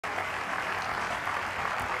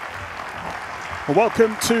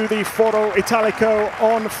Welcome to the Foro Italico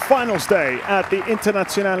on finals day at the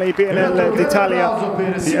Internazionale Biennale d'Italia.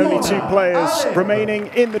 The only two players remaining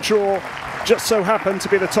in the draw just so happen to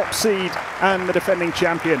be the top seed and the defending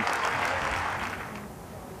champion.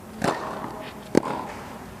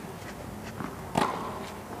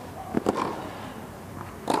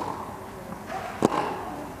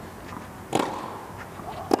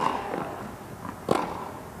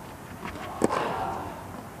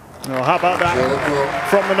 Oh, how about that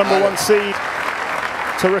from the number one seed?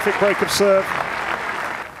 Terrific break of serve.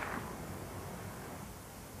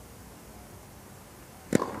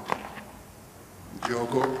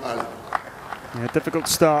 Yeah, difficult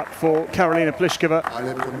start for Karolina Pliskova.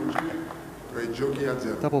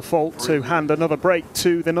 Double fault to hand another break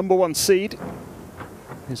to the number one seed,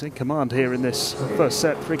 who's in command here in this first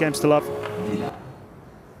set, 3 games to love.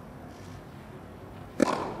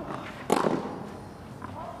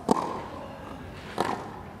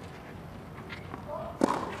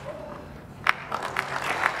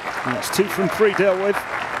 That's 2 from 3 dealt with.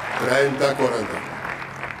 30-40.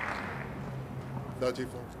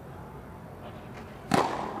 34.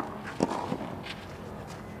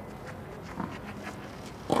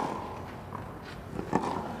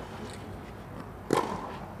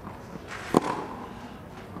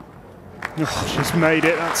 Oh, she's made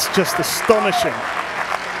it. That's just astonishing.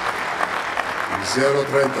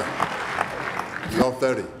 0-30. No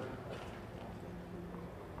 30.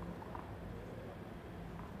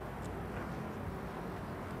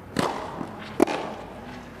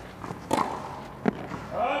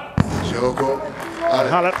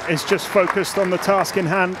 Halep is just focused on the task in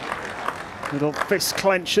hand. Little fist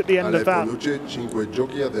clench at the end of that.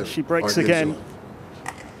 She breaks again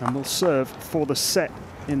and will serve for the set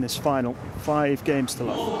in this final. 5 games to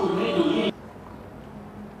love.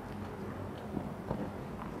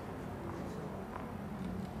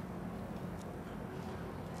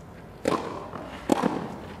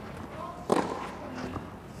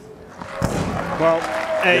 Well,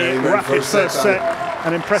 a rapid first set.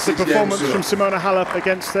 An impressive performance from Simona Halep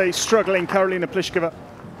against a struggling Karolina Pliskova.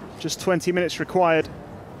 Just 20 minutes required,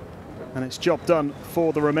 and it's job done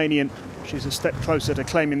for the Romanian. She's a step closer to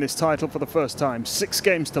claiming this title for the first time. 6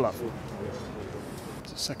 games to love.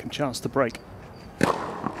 It's a second chance to break.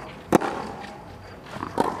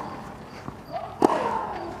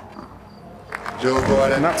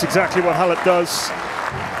 And that's exactly what Halep does.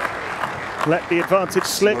 Let the advantage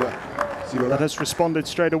slip. That has responded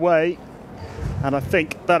straight away. And I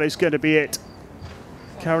think that is going to be it.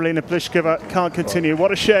 Karolina Pliskova can't continue.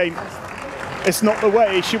 What a shame. It's not the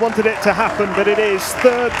way she wanted it to happen, but it is.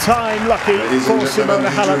 3rd time lucky for Simona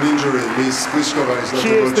Halep. She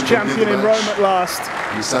is the champion in Rome at last.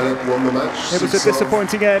 It was a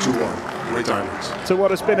disappointing end to what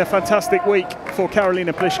has been a fantastic week for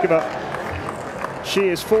Karolina Pliskova. She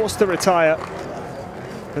is forced to retire,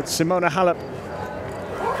 but Simona Halep,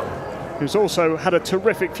 who's also had a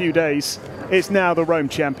terrific few days, is now the Rome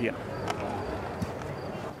champion.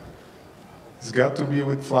 It's got to be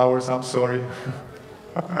with flowers, I'm sorry.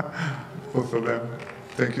 Both of them.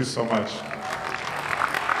 Thank you so much.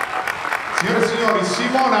 Signore e signori,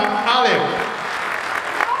 Simona Halep,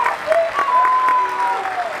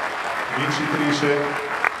 vincitrice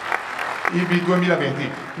IB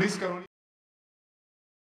 2020. Please, Karolina.